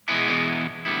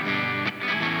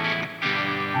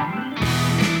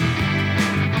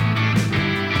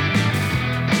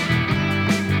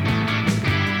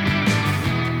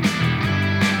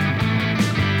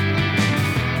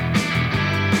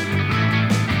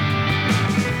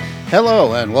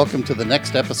Hello, and welcome to the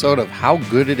next episode of How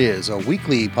Good It Is, a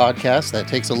weekly podcast that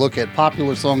takes a look at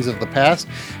popular songs of the past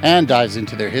and dives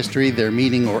into their history, their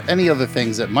meaning, or any other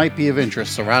things that might be of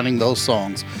interest surrounding those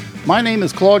songs. My name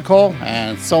is Claude Cole,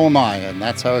 and so am I, and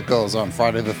that's how it goes on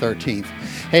Friday the 13th.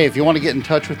 Hey, if you want to get in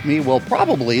touch with me, well,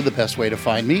 probably the best way to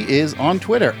find me is on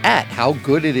Twitter, at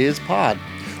HowGoodItIsPod.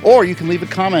 Or you can leave a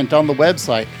comment on the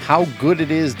website,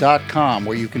 howgooditis.com,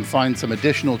 where you can find some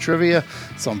additional trivia,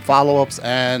 some follow-ups,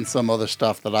 and some other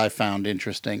stuff that I found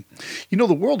interesting. You know,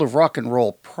 the world of rock and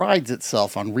roll prides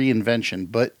itself on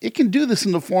reinvention, but it can do this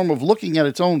in the form of looking at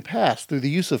its own past through the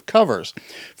use of covers.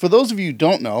 For those of you who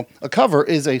don't know, a cover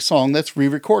is a song that's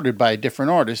re-recorded by a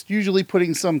different artist, usually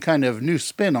putting some kind of new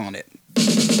spin on it.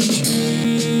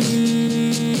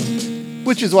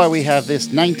 Which is why we have this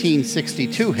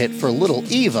 1962 hit for Little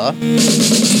Eva. Everybody's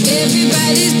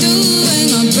doing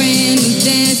a brand new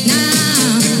dance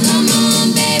now. Come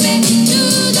on, baby, do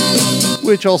the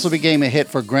which also became a hit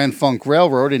for Grand Funk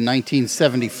Railroad in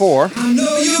 1974. I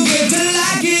know you get to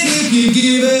like it if you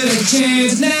give it a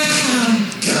chance now.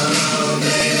 Come on,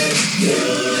 baby, you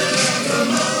love the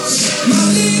most. My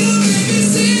little baby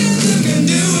sister can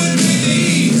do it with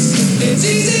ease. It's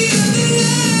easier than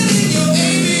writing your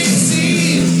ABC.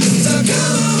 So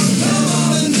come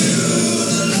on and do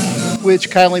the love. Which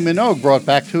Kylie Minogue brought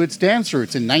back to its dance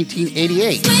roots in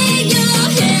 1988. Swing your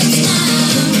hips now.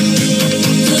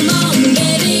 Come on,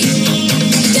 baby.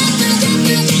 Jump back.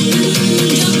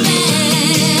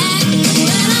 When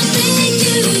I think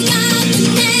you got the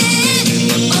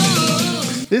man.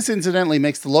 Oh. This incidentally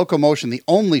makes The Locomotion the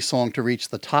only song to reach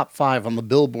the top 5 on the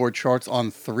Billboard charts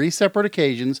on 3 separate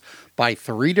occasions by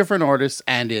 3 different artists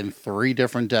and in 3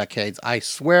 different decades. I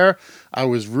swear I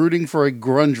was rooting for a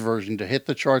grunge version to hit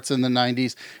the charts in the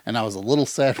 90s, and I was a little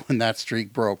sad when that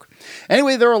streak broke.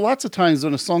 Anyway, there are lots of times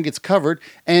when a song gets covered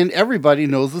and everybody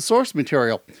knows the source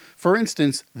material. For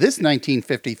instance, this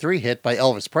 1953 hit by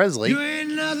Elvis Presley You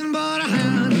ain't nothing but a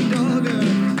hound dog,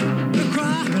 you're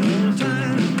crying all the time.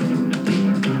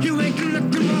 You ain't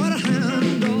nothing but a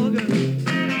hound dog,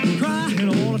 crying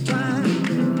all the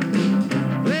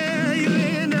time. Well, you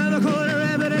ain't never caught a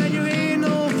rabbit and you ain't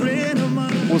no friend of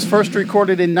mine. was first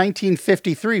recorded in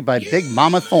 1953 by Big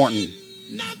Mama Thornton.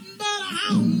 Nothing but a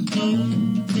hound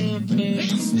dog,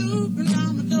 it's snooping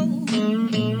on the door.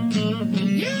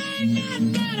 You ain't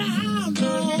nothing but a hound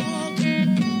dog,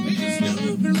 it's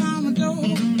snooping on the door.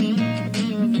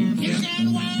 You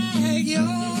can wag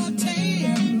your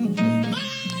tail.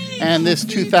 And this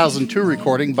 2002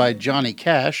 recording by Johnny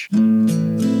Cash.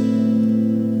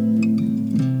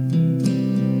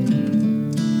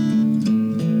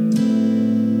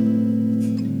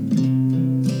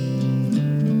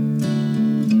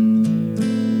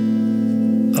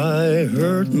 I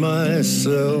hurt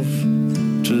myself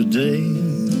today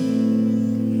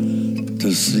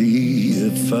to see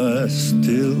if I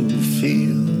still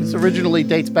feel. This originally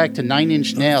dates back to Nine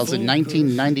Inch Nails in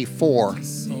 1994.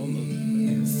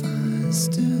 If I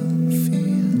still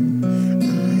feel I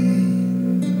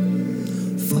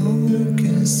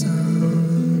focus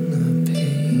on the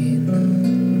pain,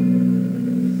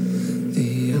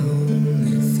 the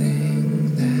only thing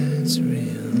that's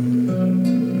real,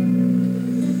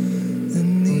 the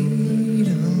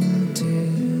needle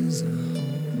tears a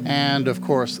hole. And, of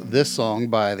course, this song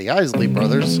by the Isley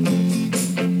Brothers.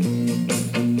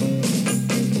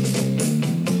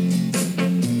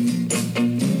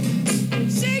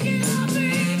 Shake it up,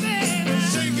 baby.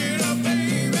 Shake it up,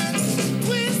 baby.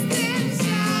 Twist and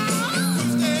shout.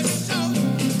 Come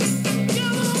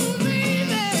on,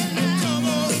 baby. Come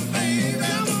on, baby.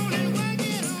 Come on and work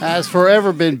it on. Has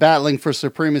forever been battling for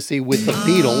supremacy with the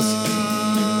Beatles.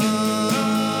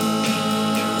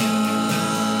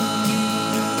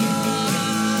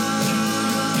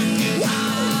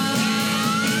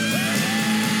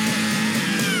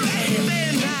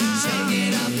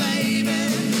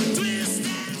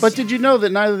 But did you know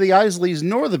that neither the Isleys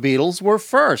nor the Beatles were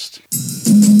first?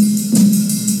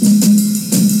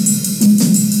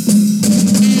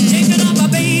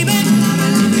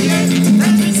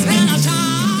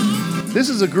 This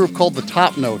is a group called the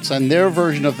Top Notes, and their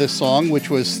version of this song, which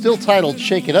was still titled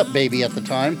Shake It Up Baby at the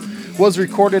time, was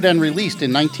recorded and released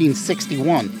in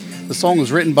 1961. The song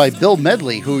was written by Bill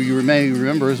Medley, who you may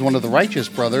remember is one of the Righteous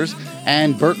Brothers,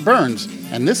 and Burt Burns.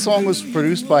 And this song was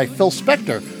produced by Phil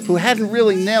Spector, who hadn't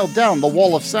really nailed down the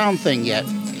wall of sound thing yet.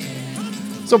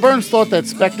 So Burns thought that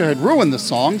Spector had ruined the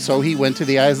song, so he went to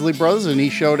the Isley Brothers and he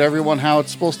showed everyone how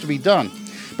it's supposed to be done.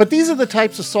 But these are the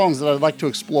types of songs that I'd like to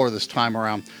explore this time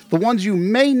around. The ones you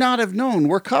may not have known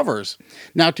were covers.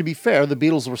 Now, to be fair, the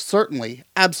Beatles were certainly,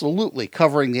 absolutely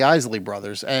covering the Isley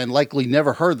Brothers, and likely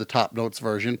never heard the Top Notes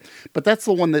version, but that's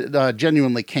the one that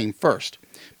genuinely came first.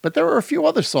 But there are a few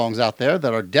other songs out there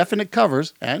that are definite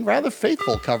covers, and rather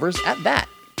faithful covers at that.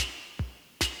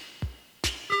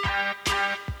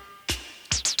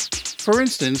 For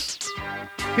instance,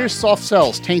 here's Soft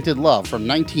Cell's Tainted Love from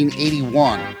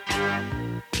 1981.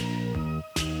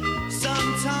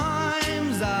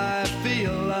 Sometimes I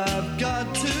feel I've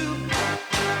got to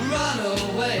run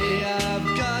away,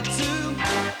 I've got to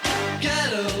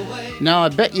get away. Now, I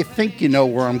bet you think you know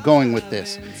where I'm going with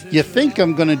this. You think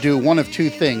I'm going to do one of two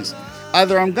things.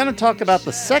 Either I'm going to talk about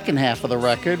the second half of the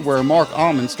record, where Mark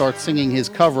Almond starts singing his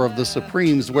cover of the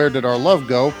Supremes' Where Did Our Love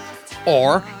Go?,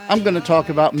 or I'm going to talk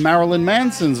about Marilyn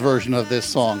Manson's version of this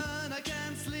song.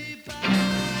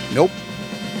 Nope.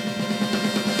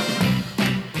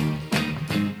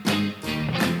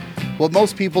 What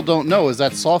most people don't know is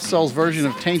that Soft Cell's version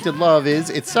of Tainted Love is,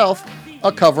 itself,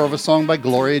 a cover of a song by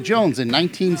Gloria Jones in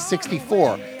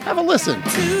 1964. Have a listen.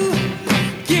 To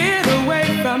get away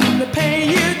from the pain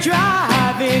you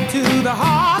drive into the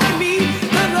heart of me,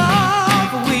 the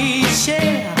love we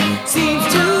share seems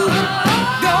to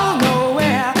go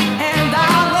nowhere, and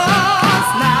our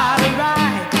love's not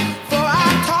right. For I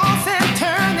toss and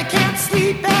turn, I can't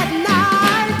sleep at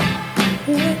night.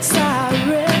 Once I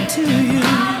read to you,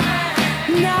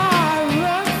 now I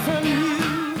run from you.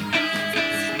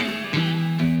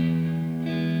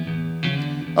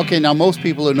 Okay, now most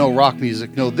people who know rock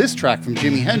music know this track from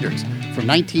Jimi Hendrix from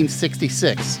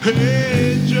 1966.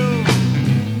 Hey Joe,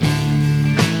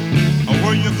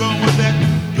 where you going with that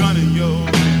gun in your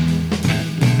hand?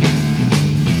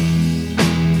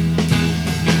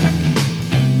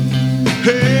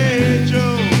 Hey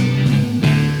Joe,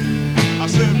 I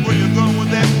said where you going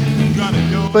with that gun in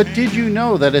your hand? But did you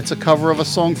know that it's a cover of a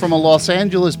song from a Los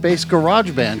Angeles-based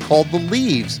garage band called The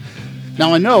Leaves?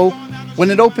 Now I know, when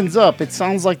it opens up, it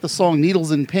sounds like the song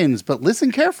Needles and Pins, but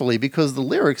listen carefully because the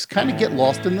lyrics kind of get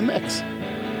lost in the mix.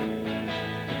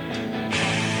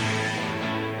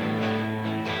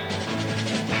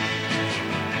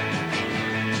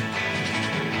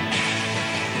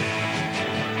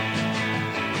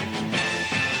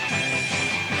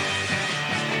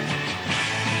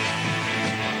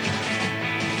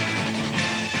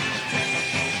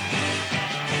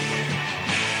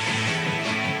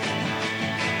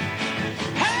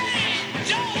 Hey,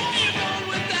 Joe, where you going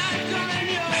with that gun in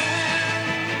your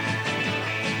hand?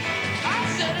 I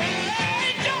said,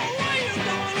 hey, Joe, where you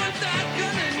going with that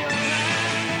gun in your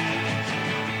hand?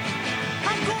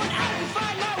 I'm going out and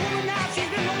find my woman now. She's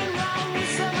been running around with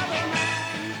some other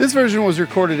man. This version was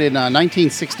recorded in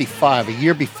 1965, a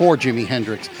year before Jimi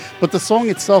Hendrix, but the song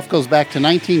itself goes back to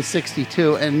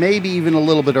 1962 and maybe even a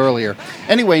little bit earlier.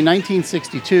 Anyway,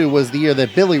 1962 was the year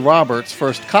that Billy Roberts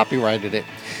first copyrighted it.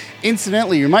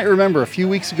 Incidentally, you might remember a few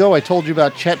weeks ago I told you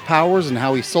about Chet Powers and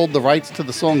how he sold the rights to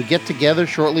the song Get Together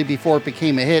shortly before it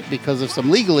became a hit because of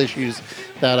some legal issues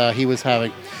that he was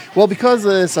having. Well, because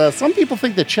of this, some people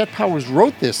think that Chet Powers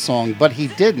wrote this song, but he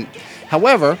didn't.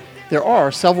 However, there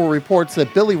are several reports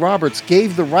that Billy Roberts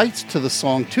gave the rights to the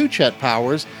song to Chet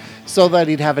Powers so that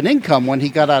he'd have an income when he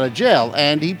got out of jail,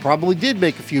 and he probably did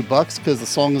make a few bucks because the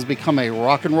song has become a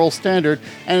rock and roll standard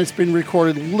and it's been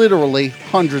recorded literally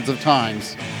hundreds of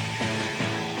times.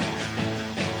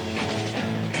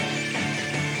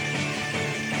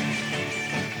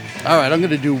 All right, I'm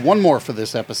going to do one more for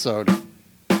this episode.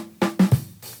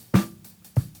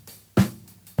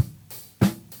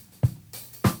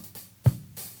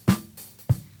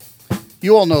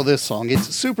 You all know this song.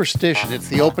 It's Superstition. It's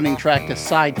the opening track to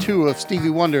side 2 of Stevie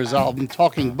Wonder's album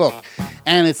Talking Book,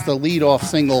 and it's the lead-off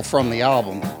single from the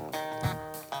album.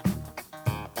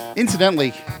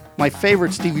 Incidentally, my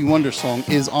favorite Stevie Wonder song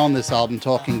is on this album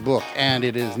Talking Book, and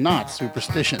it is not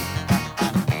Superstition.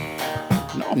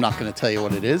 No, I'm not going to tell you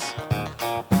what it is.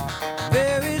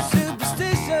 Very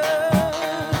superstitious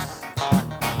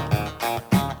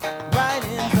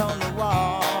writings on the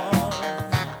wall.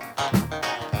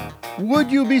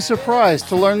 Would you be surprised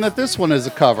to learn that this one is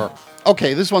a cover?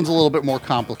 Okay, this one's a little bit more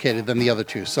complicated than the other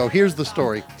two, so here's the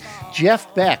story.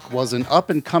 Jeff Beck was an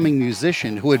up-and-coming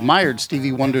musician who admired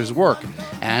Stevie Wonder's work,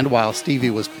 and while Stevie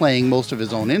was playing most of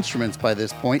his own instruments by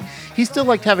this point, he still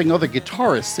liked having other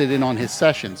guitarists sit in on his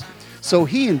sessions. So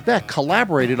he and Beck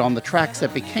collaborated on the tracks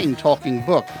that became Talking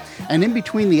Book, and in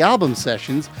between the album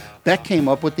sessions, Beck came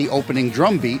up with the opening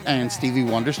drum beat, and Stevie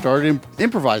Wonder started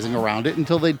improvising around it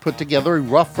until they'd put together a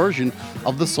rough version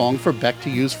of the song for Beck to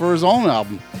use for his own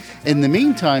album. In the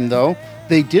meantime, though,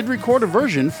 they did record a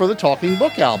version for the Talking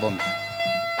Book album.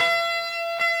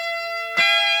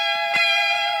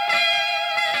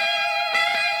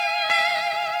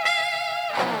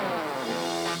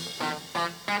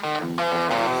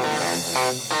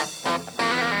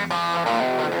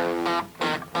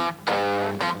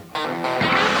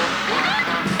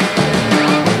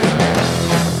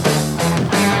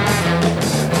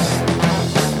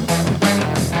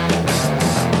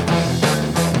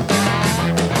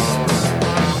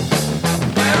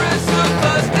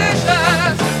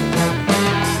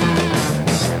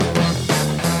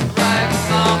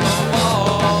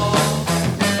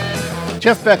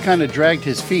 Jeff Beck kind of dragged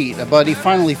his feet, but he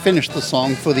finally finished the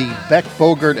song for the Beck,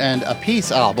 Bogert, and A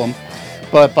Peace album.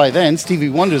 But by then, Stevie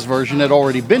Wonder's version had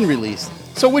already been released.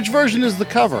 So which version is the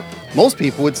cover? Most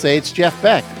people would say it's Jeff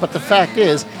Beck, but the fact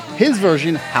is, his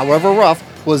version, however rough,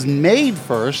 was made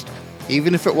first,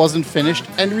 even if it wasn't finished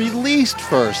and released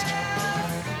first.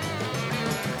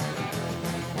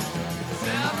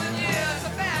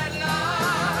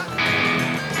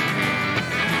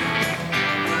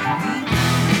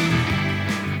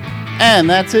 And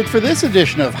that's it for this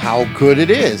edition of How Good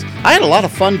It Is. I had a lot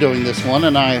of fun doing this one,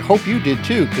 and I hope you did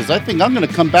too, because I think I'm going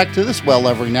to come back to this well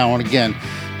every now and again.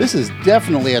 This is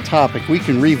definitely a topic we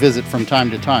can revisit from time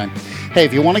to time. Hey,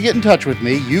 if you want to get in touch with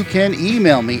me, you can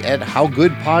email me at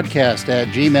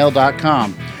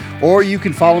howgoodpodcast@gmail.com. Or you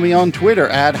can follow me on Twitter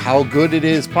at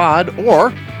howgooditispod,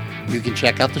 or you can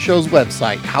check out the show's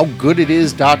website,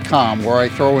 howgooditis.com, where I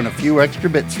throw in a few extra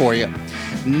bits for you.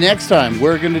 Next time,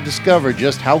 we're going to discover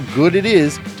just how good it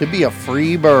is to be a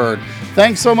free bird.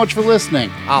 Thanks so much for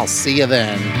listening. I'll see you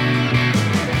then.